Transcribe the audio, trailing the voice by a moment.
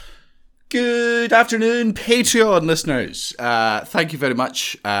Good afternoon, Patreon listeners. Thank you very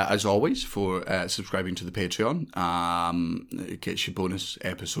much, as always, for subscribing to the Patreon. It gets you bonus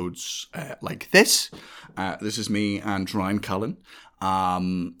episodes like this. This is me and Ryan Cullen.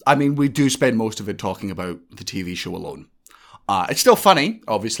 We do spend most of it talking about the TV show alone. It's still funny,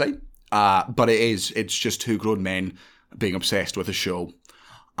 obviously, but it's just two grown men being obsessed with a show.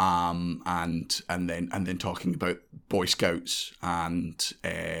 And then talking about Boy Scouts and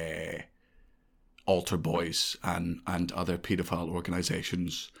altar boys and other paedophile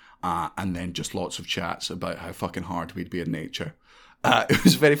organisations, and then just lots of chats about how fucking hard we'd be in nature. It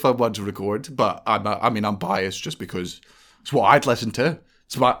was a very fun one to record, but I'm biased just because it's what I'd listen to.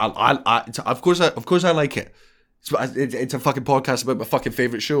 It's what of course I like it. It's a fucking podcast about my fucking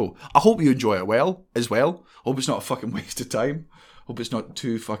favourite show. I hope you enjoy it as well. Hope it's not a fucking waste of time. Hope it's not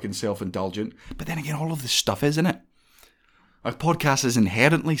too fucking self-indulgent. But then again, all of this stuff, isn't it? Our podcast is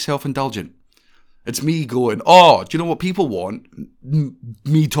inherently self-indulgent. It's me going, do you know what people want?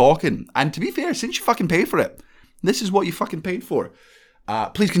 Me talking. And to be fair, since you fucking paid for it, this is what you fucking paid for.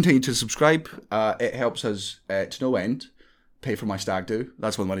 Please continue to subscribe. It helps us to no end. Pay for my stag do.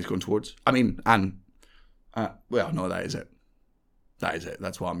 That's what the money's going towards. That is it. That is it.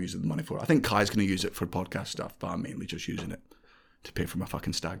 That's what I'm using the money for. I think Kai's going to use it for podcast stuff, but I'm mainly just using it to pay for my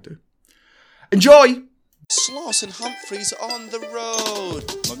fucking stag do. Enjoy! Sloss and Humphreys on the road.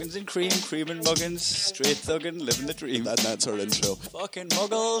 Muggins and cream and muggins, straight thuggin', living the dream. That's our intro. Fucking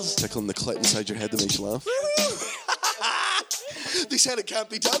muggles. Tickling the clit inside your head that makes you laugh. They said it can't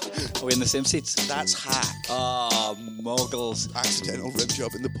be done. Are we in the same seats? That's hack. Muggles. Accidental rim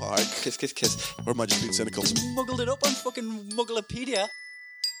job in the park. Kiss, kiss, kiss. Or am I just being cynical? Muggled it up on fucking Mugglepedia.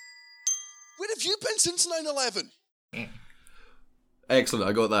 Where have you been since 9/11? Excellent,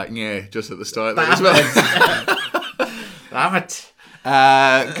 I got that just at the start there as well. Damn it.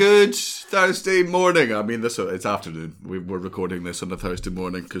 Good Thursday morning. It's afternoon. We're recording this on a Thursday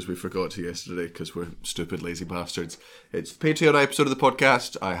morning because we forgot to yesterday because we're stupid, lazy bastards. It's the Patreon episode of the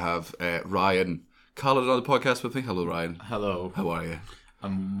podcast. I have Ryan Cullen on the podcast with me. Hello, Ryan. Hello. How are you?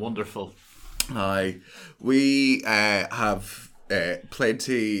 I'm wonderful. Hi. We have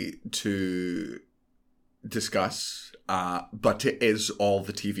plenty to discuss. But it is all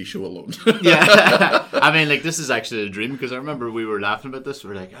the TV show alone. Yeah. This is actually a dream because I remember we were laughing about this. We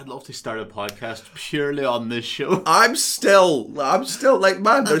were like, I'd love to start a podcast purely on this show. I'm still like,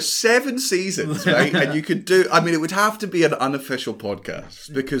 man, there's 7 seasons, right? And you could do, it would have to be an unofficial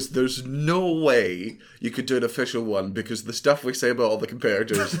podcast because there's no way you could do an official one because the stuff we say about all the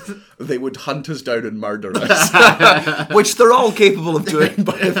comparators, they would hunt us down and murder us. Which they're all capable of doing,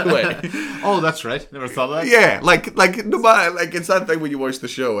 by the way. Oh, that's right. Never thought of that. Yeah, like no matter, it's that thing when you watch the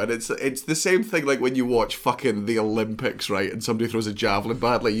show, and it's the same thing like when you watch fucking the Olympics, right? And somebody throws a javelin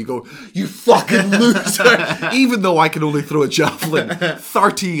badly, you go, you fucking loser! Even though I can only throw a javelin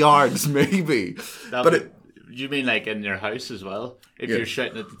 30 yards, maybe. You mean like in your house as well? If you're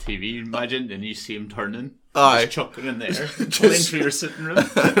shouting at the TV, imagine, and you see him turning, just chucking in there, pulling through your sitting room.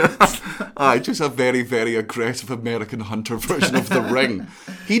 Just a very, very aggressive American Hunter version of The Ring.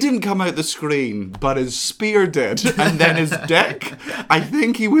 He didn't come out the screen, but his spear did, and then his dick. I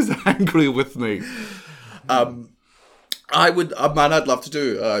think he was angry with me. I'd love to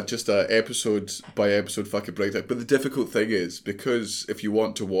do just a episode by episode fucking breakdown. But the difficult thing is, because if you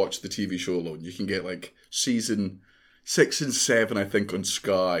want to watch the TV show alone, you can get like season 6 and 7, I think, on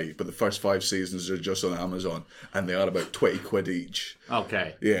Sky. But the first 5 seasons are just on Amazon, and they are about 20 quid each.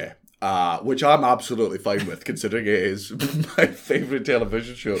 Okay. Yeah. Which I'm absolutely fine with, considering it is my favourite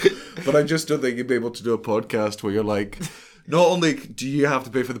television show. But I just don't think you'd be able to do a podcast where you're like, not only do you have to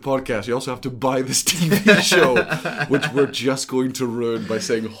pay for the podcast, you also have to buy this TV show, which we're just going to ruin by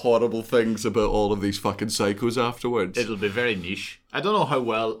saying horrible things about all of these fucking psychos afterwards. It'll be very niche. I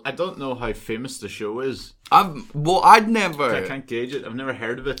don't know how famous the show is. I'd never... I can't gauge it. I've never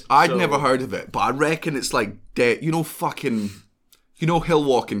heard of it. I'd never heard of it, but I reckon it's like dead. Hill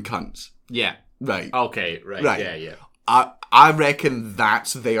walking cunts. Yeah. Right. Okay, right. Yeah. I reckon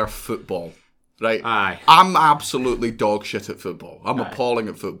that's their football. Right? Aye. I'm absolutely dog shit at football. I'm appalling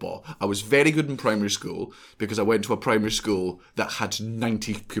at football. I was very good in primary school because I went to a primary school that had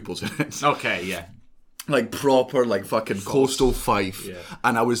 90 pupils in it. Okay, yeah. Like proper, like fucking coastal Fife. Yeah.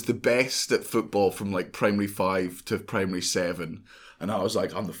 And I was the best at football from like primary 5 to primary 7. And I was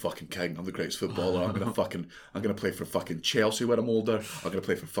like, I'm the fucking king. I'm the greatest footballer. I'm gonna play for fucking Chelsea when I'm older. I'm gonna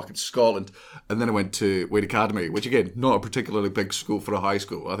play for fucking Scotland. And then I went to Wade Academy, which again, not a particularly big school for a high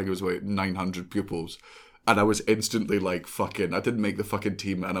school. I think it was about 900 pupils. And I was instantly like fucking, I didn't make the fucking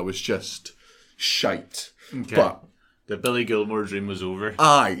team and I was just shite. Okay. But The Billy Gilmore dream was over.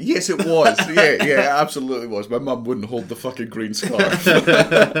 Aye, yes it was. Yeah, it absolutely was. My mum wouldn't hold the fucking green scarf.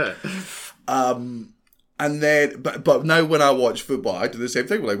 And then, but now when I watch football, I do the same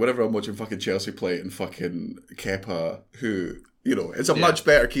thing. Like, whenever I'm watching fucking Chelsea play and fucking Kepa, who, you know, is a much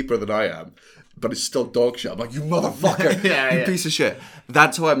better keeper than I am, but it's still dog shit. I'm like, you motherfucker, you piece of shit.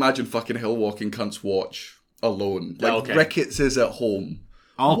 That's how I imagine fucking hill walking cunts watch Alone. Like, Ricketts is at home.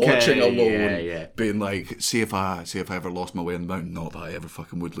 Watching Alone, being like, see if I ever lost my way in the mountain. Not that I ever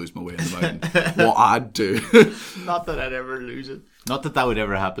fucking would lose my way in the mountain. What I'd do. Not that I'd ever lose it. Not that would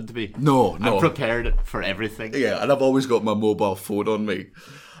ever happen to me. No. I'm prepared for everything. Yeah, and I've always got my mobile phone on me.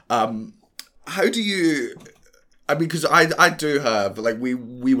 How do you? I mean, because I do have, like, we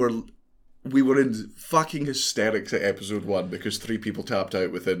were in fucking hysterics at episode 1 because 3 people tapped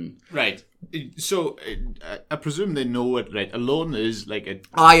out within. Right. So, I presume they know it, right? Alone is like a...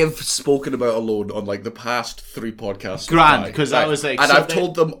 I have spoken about Alone on, like, the past 3 podcasts. Grand, because I was like... And I've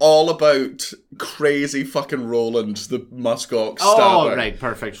told them all about crazy fucking Roland, the muskox stabber. Oh, right,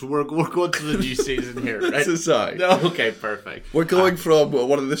 perfect. So we're going to the new season here, right? Okay, perfect. We're going from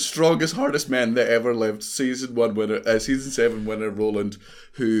one of the strongest, hardest men that ever lived, season 7 winner Roland,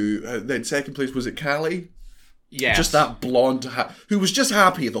 who then second place, was it Callie? Yes. Just that blonde, who was just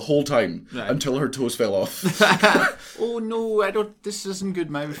happy the whole time until her toes fell off. Oh no, this isn't good.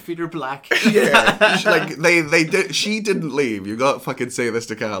 My feet are black. Yeah, she didn't leave. You got to fucking say this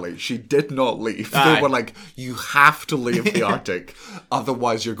to Callie. She did not leave. They were like, you have to leave the Arctic,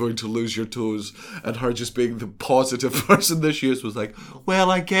 otherwise you're going to lose your toes. And her just being the positive person that she is was like, well,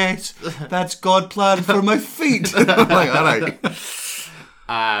 I guess that's God planned for my feet. I'm like, all right.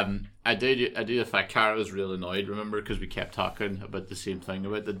 I do the fact Cara was real annoyed, remember, because we kept talking about the same thing,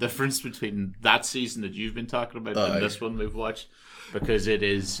 about the difference between that season that you've been talking about and this one we've watched, because it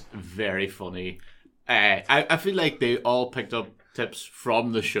is very funny. I feel like they all picked up tips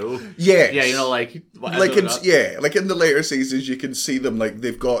from the show. Yes. Yeah, you know, like in the later seasons you can see them, like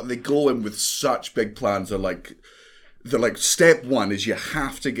they go in with such big plans. They're like, step 1 is you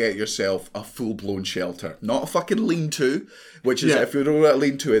have to get yourself a full-blown shelter. Not a fucking lean-to, which is, if you don't know what a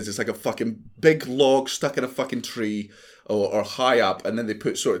lean-to is, it's like a fucking big log stuck in a fucking tree or high up, and then they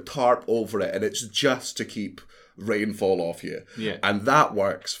put sort of tarp over it, and it's just to keep rainfall off you. Yeah. And that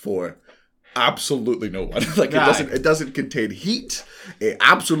works for absolutely no one. Like, it doesn't contain heat. It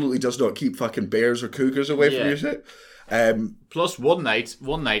absolutely does not keep fucking bears or cougars away from your shit. Plus, one night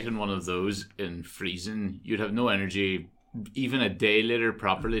in one of those in freezing, you'd have no energy even a day later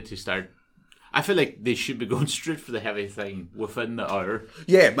properly to start. I feel like they should be going straight for the heavy thing within the hour.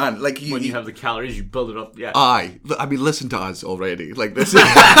 Yeah, man. Like when you have the calories, you build it up. Yeah. I mean, listen to us already. Like, this is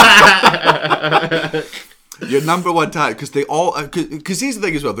your number one time, because they all, because here's the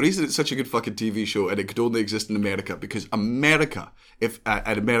thing as well, the reason it's such a good fucking TV show and it could only exist in America, because America,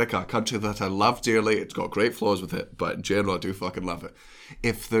 a country that I love dearly, it's got great flaws with it, but in general I do fucking love it.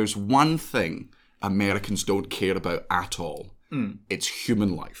 If there's one thing Americans don't care about at all, it's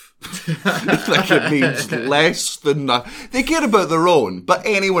human life. Like, it means less than nothing. They care about their own, but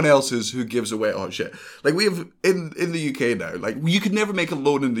anyone else's who gives a wet hot shit. Like, we have in the UK now, like, you could never make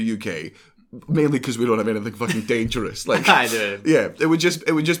Alone in the UK, mainly because we don't have anything fucking dangerous. Like, I do. Yeah, it would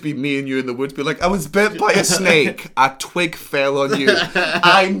just be me and you in the woods, be like, I was bit by a snake, a twig fell on you,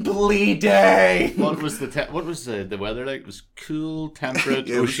 I'm bleeding. What was the weather like? It was cool, temperate,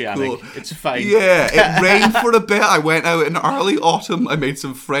 oceanic. Cool. It's fine. Yeah, it rained for a bit. I went out in early autumn. I made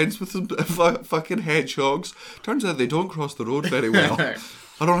some friends with some fucking hedgehogs. Turns out they don't cross the road very well.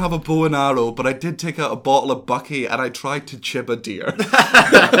 I don't have a bow and arrow, but I did take out a bottle of Bucky and I tried to chib a deer.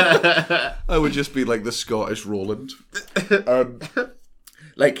 I would just be like the Scottish Roland.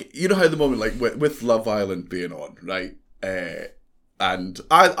 Like, you know how at the moment, like with Love Island being on, right? And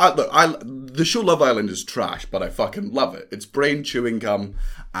the show Love Island is trash, but I fucking love it. It's brain chewing gum,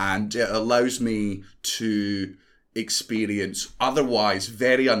 and it allows me to experience otherwise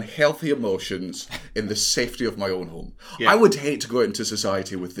very unhealthy emotions in the safety of my own home. Yeah. I would hate to go out into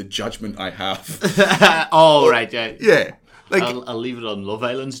society with the judgment I have. Right, yeah. Yeah. Like, I'll leave it on Love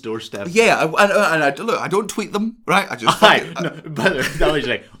Island's doorstep. Yeah, and I don't tweet them, right? I just but that was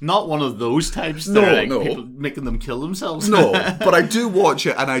like not one of those types. That no. People making them kill themselves. No, but I do watch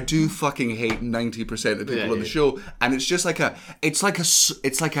it, and I do fucking hate 90% of people on the show, and it's just like it's like a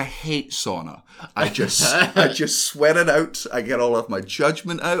hate sauna. I just sweat it out. I get all of my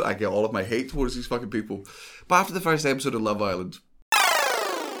judgment out. I get all of my hate towards these fucking people. But after the first episode of Love Island,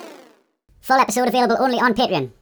 full episode available only on Patreon.